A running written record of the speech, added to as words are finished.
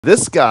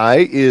This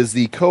guy is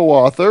the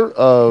co-author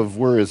of,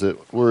 where is it?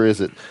 Where is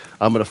it?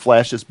 I'm going to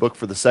flash this book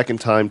for the second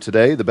time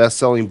today. The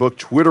best-selling book,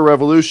 Twitter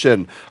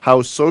Revolution: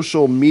 How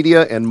Social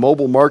Media and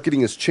Mobile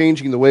Marketing is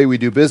Changing the Way We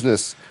Do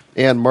Business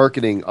and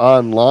Marketing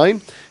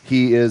Online.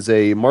 He is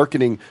a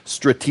marketing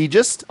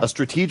strategist, a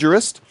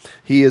strategist.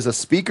 He is a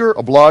speaker,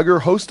 a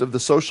blogger, host of the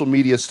social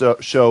media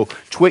show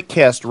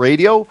Twitcast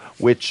Radio,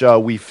 which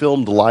we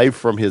filmed live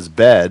from his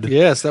bed.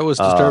 Yes, that was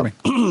disturbing.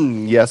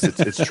 Yes,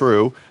 it's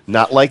true.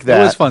 Not like It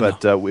that, was fun,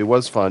 but it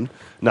was fun.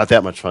 Not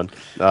that much fun.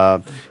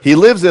 He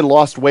lives in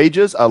Las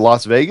Vegas.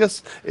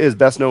 Is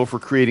best known for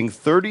creating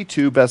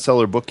 32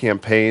 bestseller book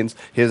campaigns.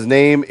 His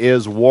name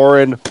is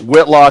Warren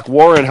Whitlock.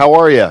 Warren, how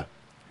are you?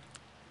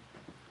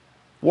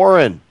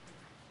 Warren.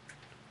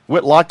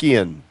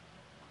 Whitlockian.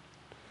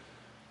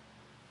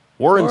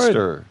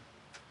 Warrenster.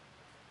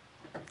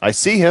 I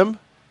see him.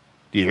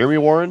 Do you hear me,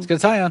 Warren? He's got a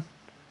tie on.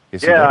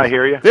 Yes, Yeah, I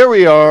hear you. There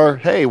we are.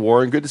 Hey,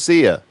 Warren, good to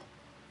see you.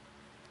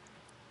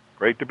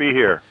 Great to be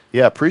here.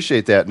 Yeah,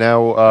 appreciate that.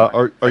 Now,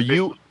 are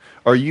you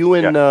in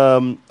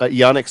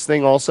Yannick's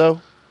thing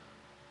also?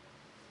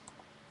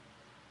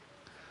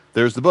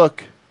 There's the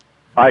book.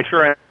 I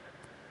sure am.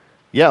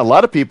 Yeah, a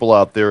lot of people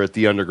out there at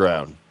the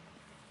underground.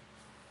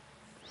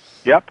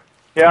 Yep.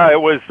 Yeah,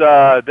 it was.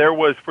 There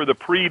was for the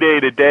pre-day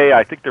today.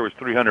 I think there was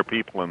 300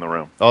 people in the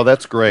room. Oh,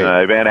 that's great.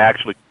 Event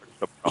actually,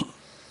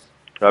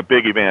 a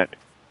big event.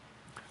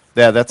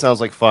 Yeah, that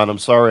sounds like fun. I'm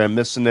sorry I'm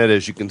missing it.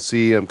 As you can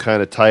see, I'm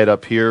kind of tied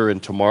up here, and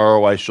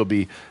tomorrow I shall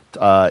be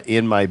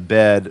in my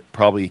bed,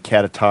 probably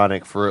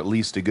catatonic for at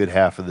least a good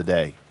half of the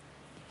day.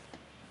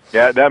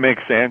 Yeah, that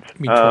makes sense.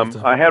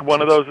 I had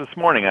one of those this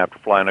morning after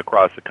flying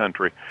across the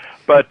country.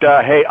 But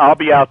hey, I'll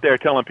be out there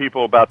telling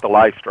people about the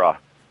life straw.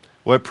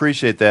 Well, I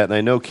appreciate that, and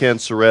I know Ken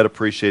Surratt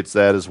appreciates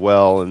that as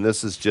well. And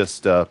this is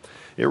just, it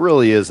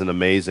really is an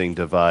amazing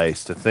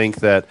device to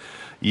think that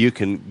you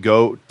can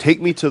go take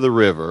me to the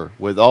river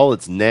with all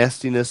its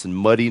nastiness and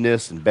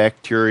muddiness and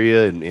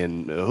bacteria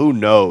and who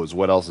knows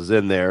what else is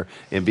in there,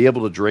 and be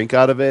able to drink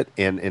out of it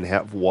and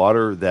have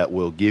water that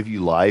will give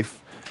you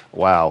life.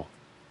 Wow,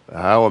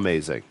 how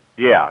amazing!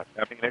 Yeah,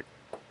 I mean,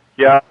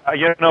 you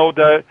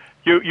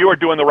are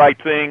doing the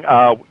right thing.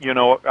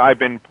 I've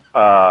been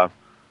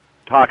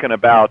talking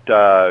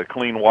about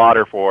clean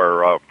water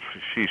for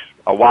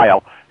a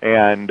while,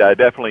 and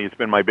definitely it's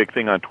been my big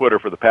thing on Twitter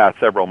for the past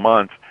several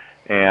months.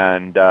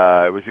 And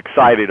I was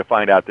excited to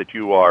find out that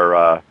you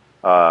are,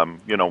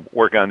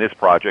 working on this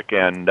project.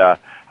 And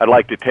I'd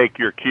like to take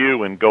your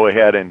cue and go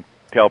ahead and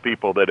tell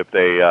people that if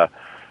they,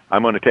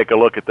 I'm going to take a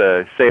look at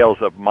the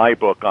sales of my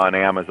book on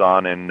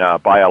Amazon and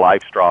buy a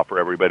life straw for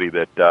everybody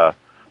that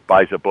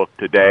buys a book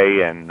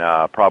today and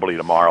probably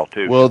tomorrow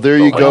too. Well, there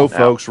you go,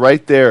 folks,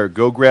 right there.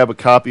 Go grab a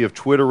copy of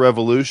Twitter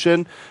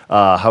Revolution,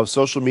 How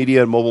Social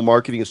Media and Mobile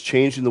Marketing is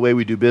Changing the Way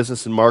We Do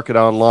Business and Market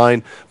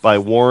Online, by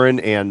Warren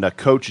and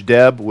Coach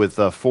Deb, with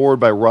a forward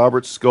by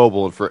Robert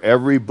Scoble. And for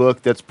every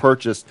book that's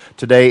purchased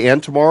today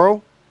and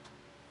tomorrow,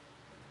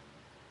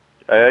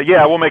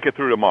 yeah, we'll make it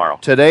through tomorrow.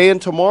 Today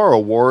and tomorrow,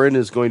 Warren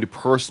is going to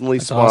personally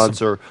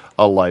sponsor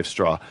a life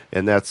straw,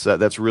 and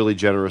that's really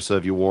generous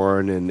of you,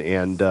 Warren.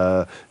 And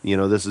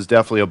this is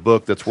definitely a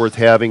book that's worth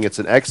having. It's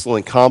an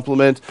excellent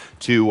complement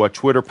to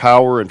Twitter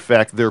Power. In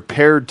fact, they're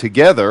paired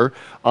together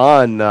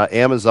on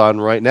Amazon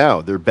right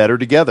now. They're better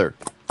together.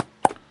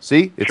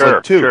 See, it's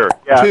like two. Sure.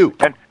 Yeah. Two.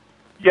 And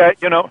yeah,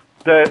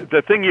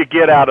 the thing you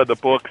get out of the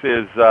books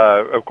is,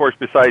 of course,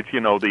 besides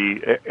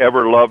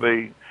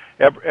the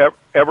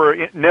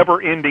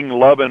never-ending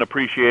love and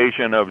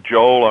appreciation of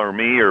Joel or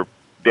me or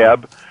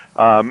Deb.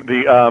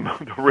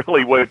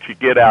 Really what you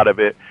get out of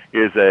it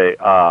is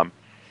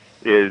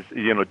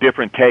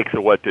different takes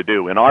of what to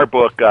do. In our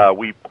book,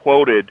 we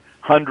quoted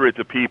hundreds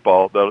of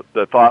people,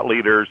 the thought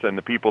leaders and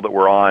the people that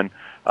were on,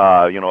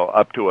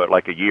 up to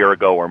like a year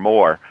ago or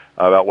more,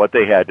 about what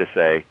they had to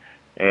say.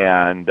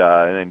 And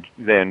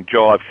then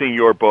Joel, I've seen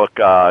your book.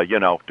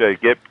 To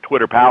get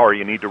Twitter Power,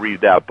 you need to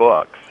read that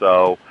book.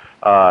 So.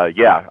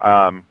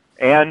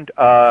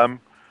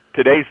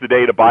 Today's the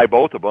day to buy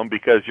both of them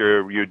because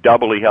you're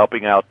doubly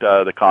helping out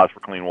the cause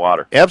for clean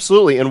water.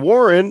 Absolutely. And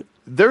Warren,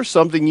 there's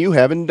something you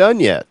haven't done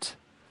yet.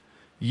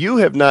 You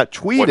have not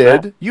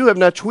tweeted. You have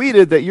not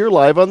tweeted that you're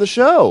live on the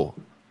show.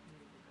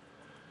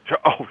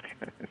 Oh,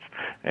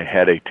 I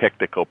had a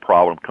technical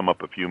problem come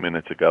up a few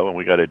minutes ago, and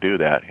we got to do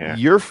that here.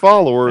 Your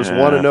followers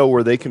want to know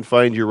where they can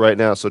find you right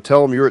now. So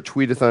tell them you're at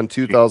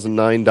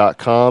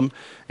Tweet-A-Thon2009.com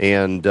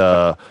and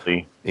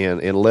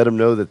let them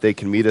know that they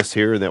can meet us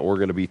here and that we're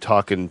going to be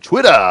talking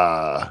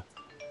Twitter.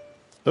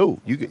 Oh,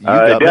 you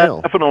got mail.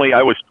 Definitely,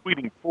 I was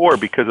tweeting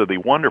because of the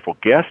wonderful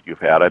guest you've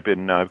had. I've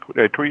been I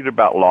tweeted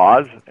about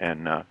laws,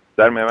 and am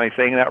I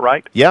saying that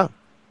right? Yeah.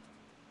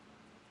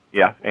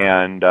 Yeah,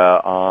 and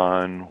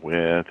on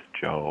with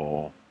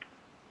Joe.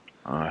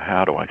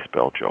 How do I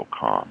spell Joe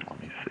Com?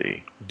 Let me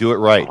see. Do it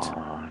right.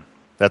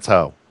 That's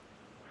how.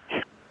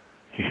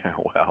 Yeah,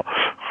 well,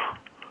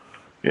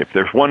 if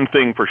there's one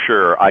thing for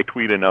sure, I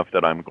tweet enough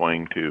that I'm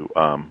going to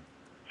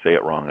say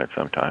it wrong at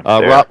some time.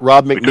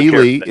 Rob We took care of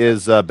McNeely that.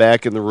 is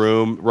back in the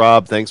room.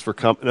 Rob, thanks for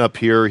coming up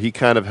here. He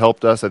kind of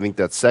helped us, I think,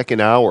 that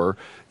second hour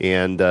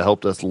and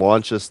helped us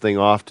launch this thing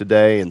off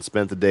today and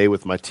spent the day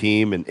with my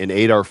team and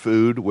ate our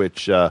food,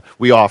 which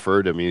we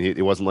offered. I mean,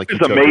 it wasn't like he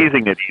He's took it.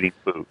 amazing at eating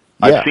food.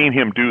 I've Yeah, seen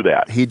him do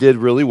that. he did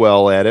really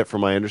well at it, from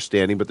my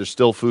understanding, but there's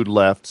still food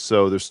left,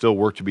 so there's still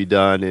work to be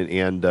done,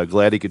 and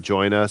glad he could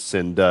join us.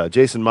 And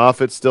Jason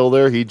Moffat's still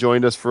there. He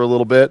joined us for a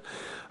little bit.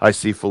 I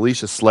see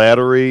Felicia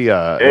Slattery,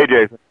 Hey,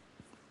 Jason.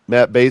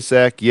 Matt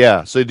Basak.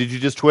 Yeah. So did you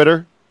just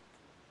Twitter?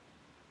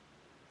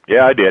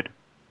 Yeah, I did.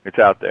 It's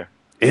out there.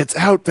 It's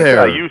out I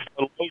there. used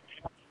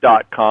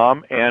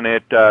 .com, and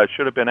it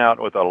should have been out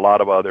with a lot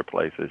of other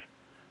places.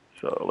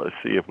 So let's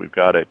see if we've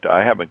got it.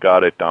 I haven't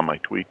got it on my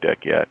tweet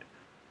deck yet.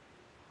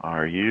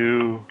 Are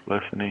you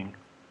listening?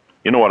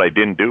 You know what I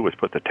didn't do was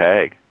put the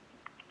tag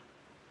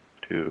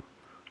to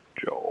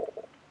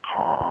Joel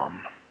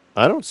Calm.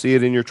 I don't see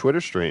it in your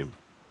Twitter stream.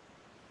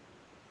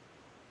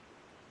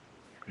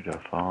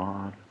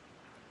 Tweet-A-Thon.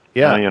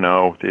 Yeah. Now, you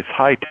know, this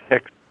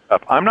high-tech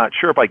stuff. I'm not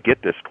sure if I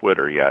get this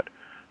Twitter yet.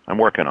 I'm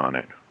working on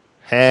it.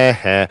 Ha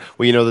ha.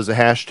 Well, you know, there's a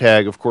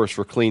hashtag, of course,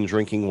 for clean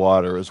drinking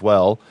water as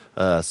well,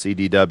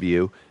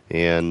 CDW,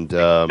 and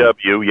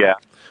W, yeah.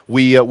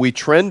 we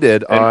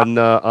trended And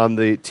on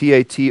the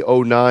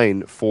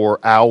TAT-09 for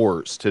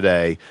hours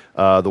today,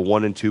 the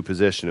 1 and 2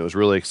 position. It was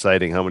really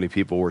exciting how many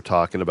people were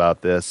talking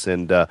about this.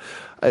 And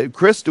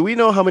Chris, do we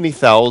know how many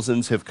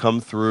thousands have come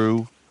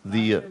through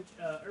the?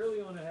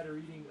 Early on, I had a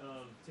reading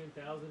of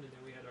 10,000, and then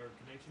we had our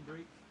connection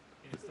break,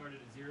 and it started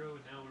at 0, and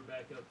now we're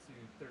back up to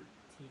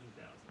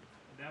 13,000.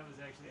 And that was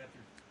actually after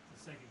the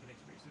second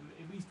connection break, so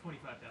at least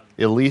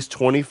 25,000. At least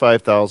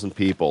 25,000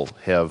 people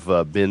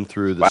have been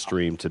through the Wow.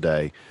 stream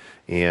today,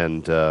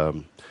 and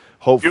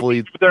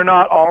hopefully, they're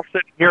not all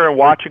sitting here and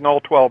watching all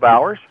 12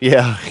 hours?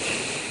 yeah.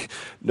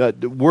 No,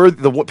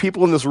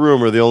 people in this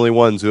room are the only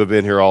ones who have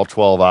been here all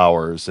 12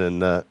 hours,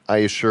 and I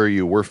assure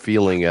you, we're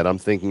feeling it. I'm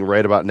thinking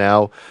right about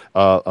now,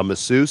 a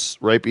masseuse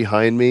right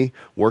behind me,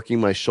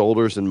 working my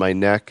shoulders and my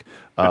neck,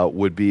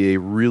 would be a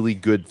really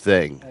good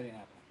thing.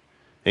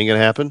 Ain't gonna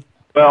happen?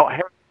 Well,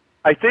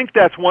 I think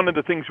that's one of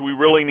the things we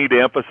really need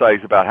to emphasize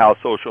about how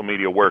social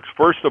media works.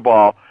 First of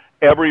all,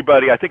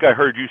 everybody, I think I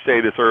heard you say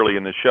this early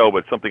in the show,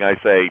 but something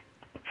I say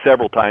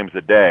several times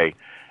a day,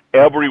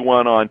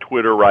 everyone on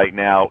Twitter right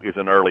now is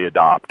an early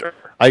adopter.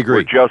 I agree.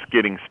 We're just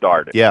getting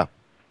started. Yeah.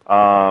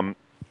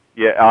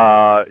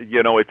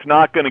 You know, it's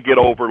not going to get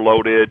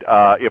overloaded.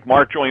 If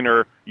Mark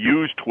Joyner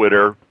used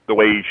Twitter the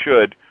way he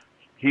should,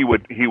 he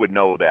would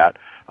know that.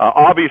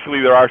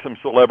 Obviously, there are some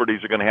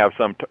celebrities who are going to have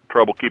some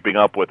trouble keeping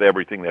up with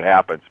everything that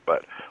happens.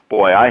 But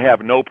boy, I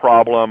have no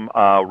problem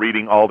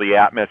reading all the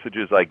app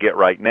messages I get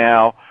right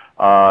now.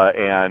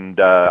 And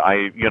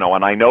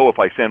I know if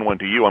I send one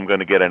to you, I'm going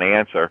to get an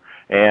answer.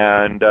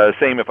 And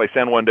same if I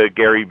send one to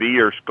Gary Vee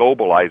or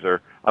Scobalizer,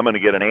 I'm going to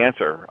get an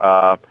answer.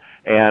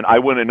 And I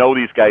wouldn't know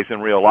these guys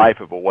in real life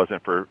if it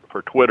wasn't for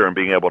Twitter and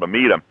being able to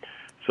meet them.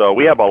 So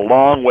we have a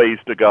long ways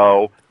to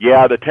go.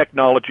 Yeah, the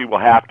technology will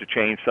have to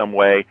change some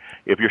way.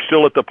 If you're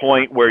still at the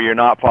point where you're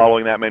not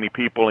following that many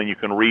people and you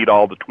can read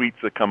all the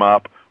tweets that come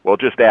up, well,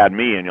 just add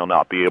me and you'll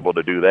not be able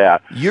to do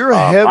that. You're a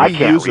I heavy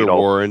can't user, read all-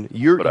 Warren.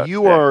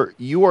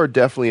 You are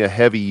definitely a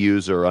heavy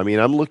user. I mean,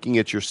 I'm looking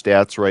at your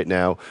stats right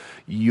now.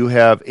 You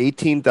have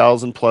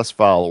 18,000 plus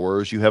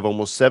followers. You have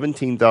almost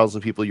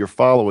 17,000 people you're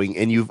following,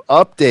 and you've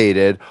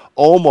updated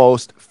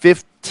almost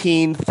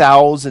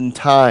 15,000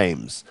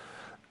 times.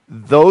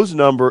 Those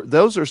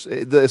are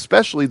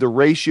especially the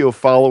ratio of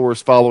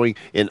followers following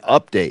in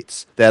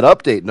updates. That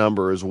update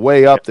number is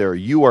way up there.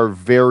 You are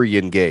very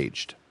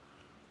engaged.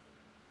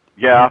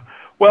 Yeah.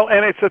 Well,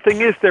 and it's the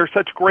thing is, there's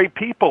such great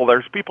people.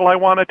 There's people I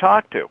want to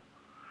talk to.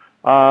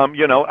 I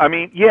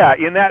mean, yeah,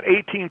 in that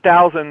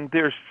 18,000,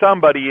 there's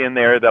somebody in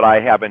there that I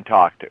haven't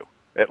talked to,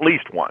 at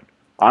least one.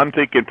 I'm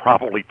thinking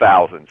probably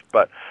thousands,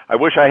 but I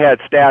wish I had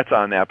stats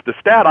on that. But the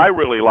stat I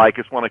really like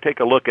is when I take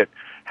a look at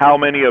how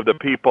many of the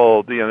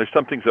people, there's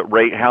some things that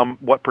rate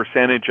what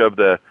percentage of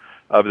the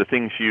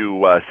things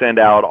you send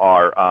out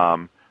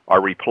are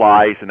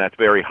replies, and that's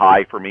very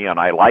high for me, and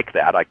I like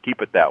that. I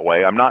keep it that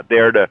way. I'm not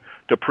there to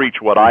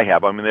preach what I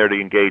have. I'm there to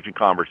engage in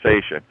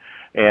conversation.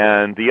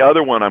 And the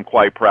other one I'm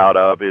quite proud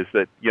of is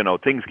that,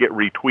 things get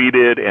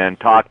retweeted and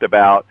talked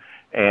about,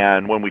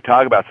 and when we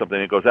talk about something,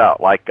 it goes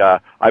out. Like,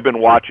 I've been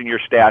watching your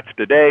stats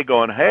today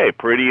going, hey,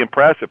 pretty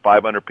impressive,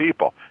 500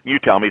 people. You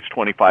tell me it's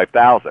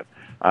 25,000.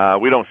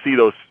 We don't see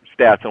those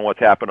stats on what's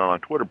happening on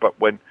Twitter, but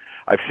when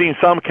I've seen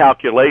some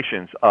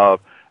calculations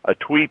of a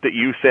tweet that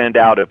you send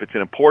out, if it's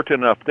an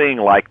important enough thing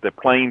like the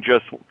plane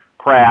just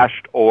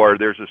crashed or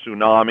there's a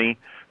tsunami,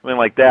 something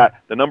like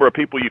that, the number of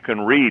people you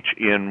can reach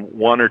in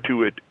one or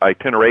two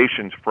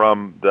iterations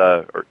from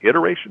the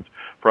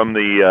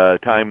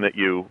time that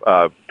you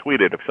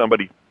tweeted. If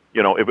somebody,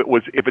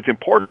 if it's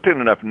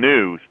important enough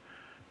news,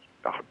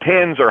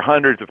 tens or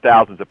hundreds of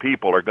thousands of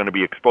people are going to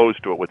be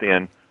exposed to it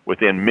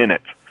within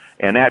minutes,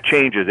 and that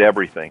changes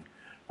everything.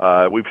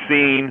 We've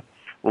seen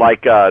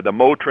like the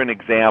Motrin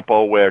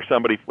example where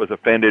somebody was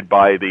offended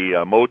by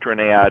the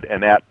Motrin ad,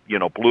 and that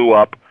blew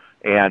up,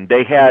 and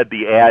they had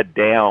the ad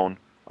down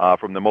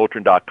from the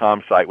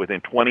Motrin.com site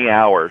within 20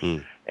 hours,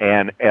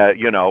 and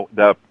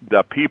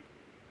the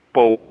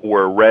people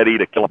were ready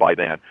to kill it by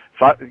then.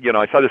 So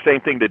I saw the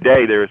same thing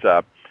today. There's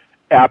a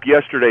app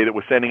yesterday that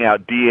was sending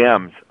out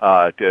DMs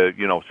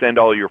to send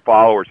all your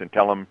followers and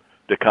tell them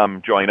to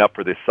come join up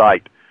for this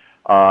site.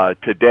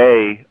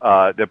 Today,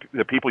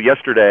 the people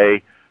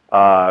yesterday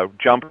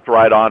jumped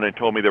right on and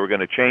told me they were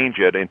going to change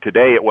it, and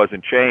today it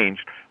wasn't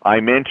changed. I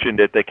mentioned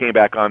it. They came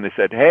back on and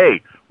said,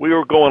 hey, we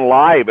were going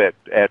live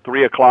at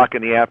 3 o'clock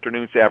in the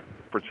afternoon San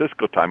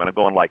Francisco time, and I'm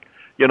going like,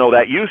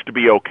 that used to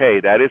be okay.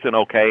 That isn't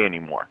okay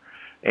anymore.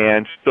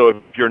 And so if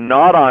you're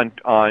not on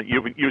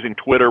using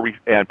Twitter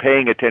and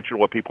paying attention to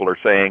what people are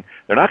saying,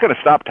 they're not going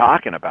to stop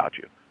talking about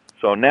you.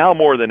 So now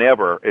more than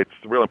ever, it's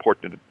real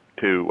important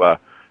to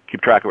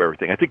keep track of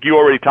everything. I think you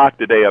already talked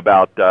today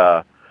about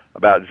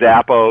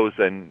Zappos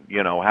and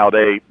how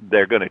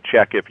they're going to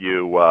check if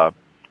you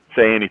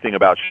say anything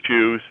about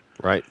shoes.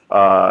 Right.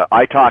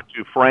 I talked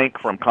to Frank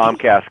from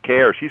Comcast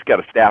Cares. He's got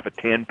a staff of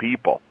 10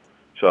 people.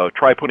 So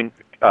try putting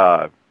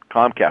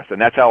Comcast, and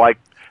that's how I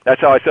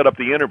set up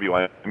the interview.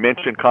 I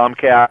mentioned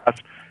Comcast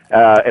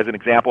as an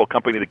example, a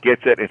company that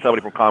gets it, and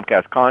somebody from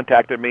Comcast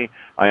contacted me.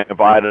 I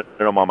invited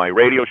them on my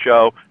radio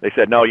show. They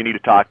said, no, you need to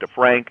talk to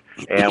Frank,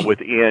 and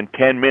within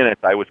 10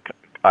 minutes, I was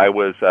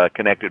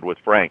connected with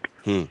Frank.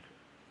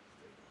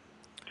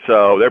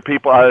 So there are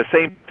people.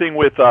 Same thing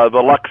with the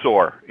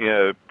Luxor.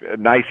 A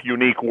nice,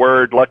 unique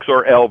word,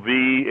 Luxor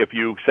LV. If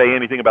you say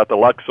anything about the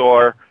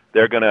Luxor,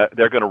 they're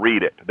gonna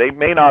read it. They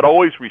may not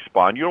always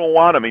respond. You don't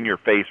want them in your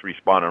face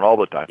responding all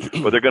the time,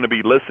 but they're going to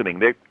be listening.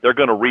 They're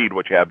going to read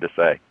what you have to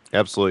say.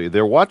 Absolutely.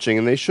 They're watching,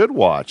 and they should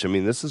watch. I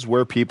mean, this is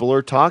where people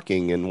are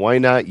talking, and why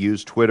not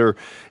use Twitter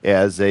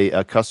as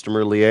a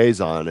customer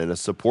liaison and a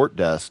support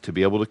desk to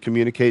be able to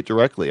communicate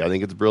directly? I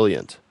think it's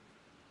brilliant.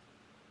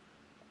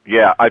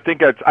 Yeah, I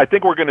think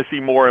we're going to see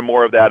more and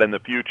more of that in the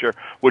future,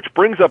 which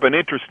brings up an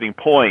interesting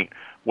point.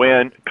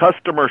 When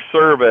customer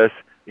service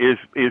is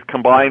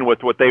combined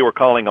with what they were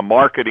calling a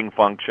marketing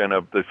function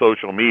of the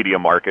social media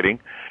marketing,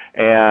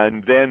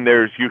 and then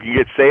you can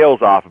get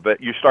sales off of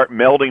it. You start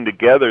melding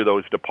together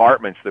those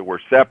departments that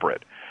were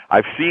separate.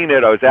 I've seen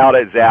it. I was out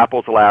at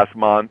Zappos last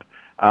month.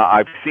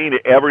 I've seen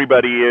it.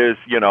 Everybody is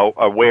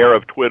aware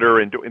of Twitter,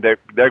 and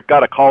they've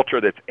got a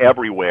culture that's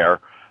everywhere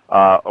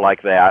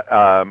like that.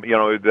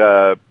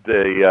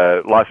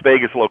 The Las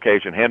Vegas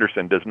location,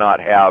 Henderson, does not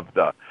have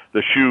the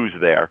shoes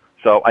there.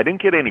 So I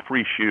didn't get any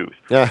free shoes.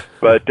 Yeah.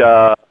 But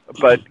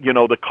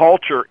the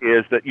culture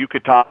is that you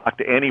could talk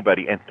to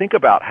anybody. And think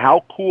about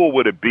how cool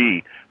would it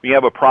be when you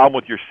have a problem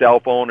with your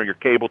cell phone or your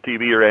cable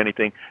TV or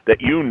anything,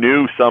 that you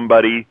knew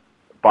somebody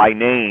by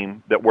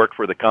name that worked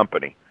for the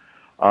company.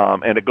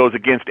 And it goes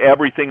against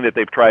everything that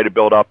they've tried to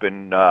build up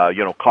in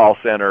call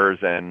centers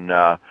and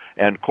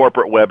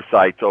corporate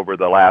websites over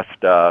the last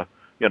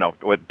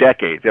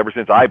decades, ever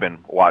since I've been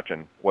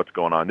watching what's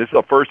going on. This is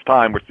the first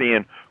time we're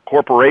seeing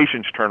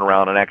corporations turn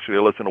around and actually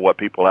listen to what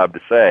people have to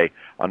say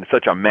on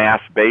such a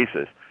mass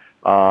basis.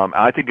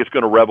 I think it's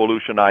going to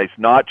revolutionize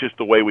not just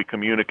the way we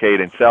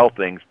communicate and sell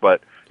things,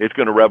 but it's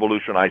going to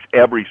revolutionize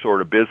every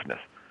sort of business.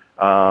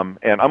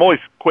 And I'm always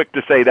quick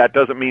to say that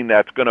doesn't mean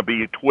that's going to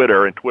be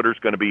Twitter, and Twitter's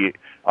going to be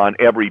on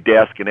every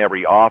desk in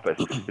every office.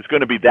 It's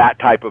going to be that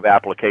type of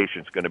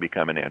application is going to be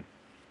coming in.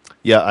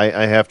 Yeah,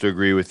 I have to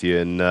agree with you.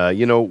 And,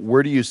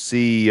 where do you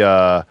see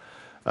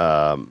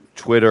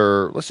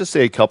Twitter, let's just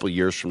say a couple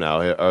years from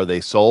now? Are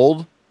they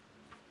sold?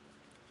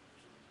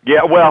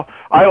 Yeah, well,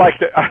 I like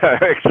to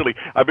actually.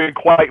 I've been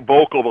quite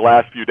vocal the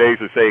last few days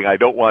of saying I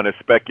don't want to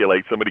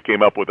speculate. Somebody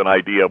came up with an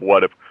idea of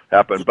what if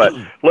happened, but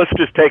let's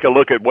just take a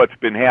look at what's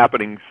been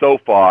happening so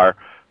far.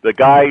 The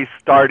guy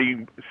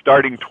starting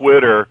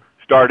Twitter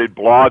started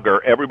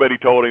Blogger. Everybody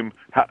told him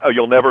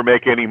you'll never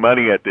make any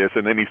money at this,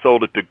 and then he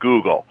sold it to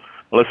Google.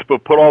 Let's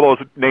put all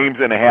those names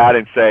in a hat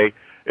and say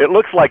it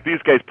looks like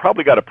these guys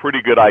probably got a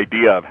pretty good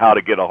idea of how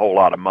to get a whole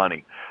lot of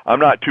money. I'm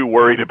not too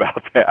worried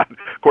about that.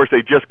 Of course,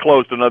 they just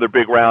closed another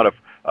big round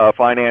of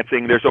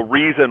financing. There's a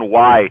reason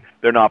why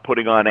they're not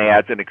putting on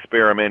ads and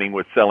experimenting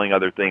with selling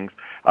other things.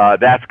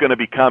 That's going to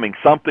be coming.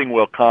 Something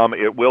will come.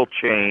 It will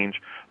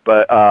change.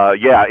 But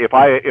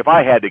if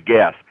I had to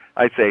guess,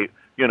 I'd say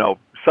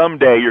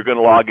someday you're going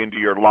to log into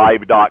your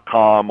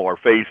live.com or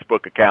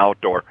Facebook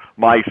account or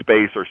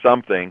MySpace or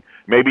something.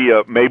 Maybe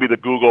the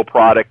Google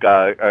product,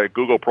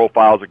 Google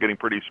profiles are getting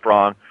pretty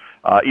strong.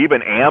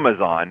 Even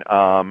Amazon,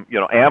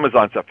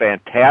 Amazon's a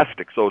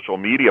fantastic social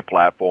media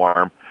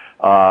platform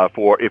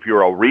for if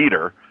you're a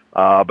reader.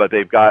 But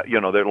they've got,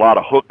 there are a lot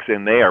of hooks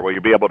in there where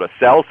you'll be able to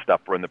sell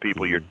stuff from the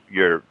people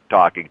you're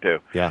talking to.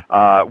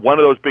 Yeah. One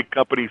of those big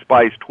companies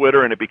buys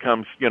Twitter, and it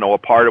becomes, a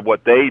part of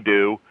what they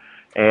do,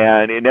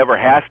 and it never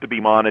has to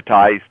be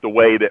monetized the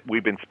way that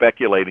we've been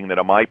speculating that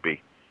it might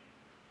be.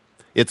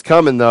 It's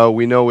coming, though.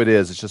 We know it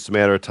is. It's just a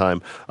matter of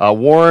time.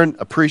 Warren,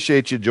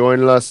 appreciate you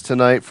joining us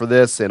tonight for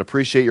this, and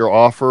appreciate your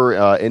offer.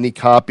 Any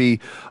copy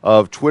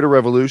of Twitter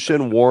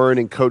Revolution, Warren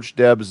and Coach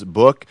Deb's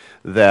book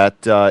that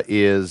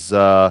is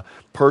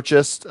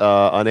purchased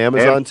on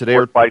Amazon And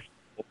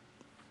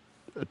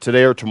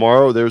today or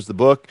tomorrow. There's the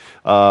book.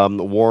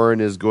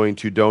 Warren is going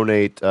to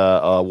donate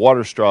a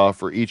water straw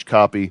for each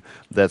copy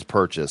that's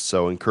purchased.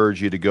 So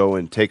encourage you to go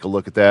and take a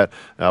look at that.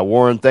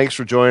 Warren, thanks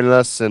for joining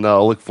us, and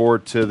I'll look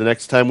forward to the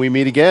next time we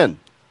meet again.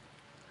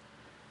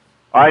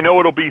 I know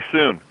it'll be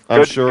soon.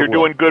 I'm sure You're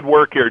doing good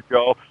work here,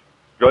 Joe.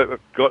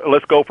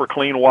 Let's go for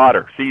clean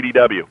water,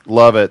 CDW.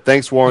 Love it.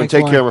 Thanks, Warren. Thanks,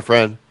 Take Warren. care, my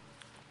friend.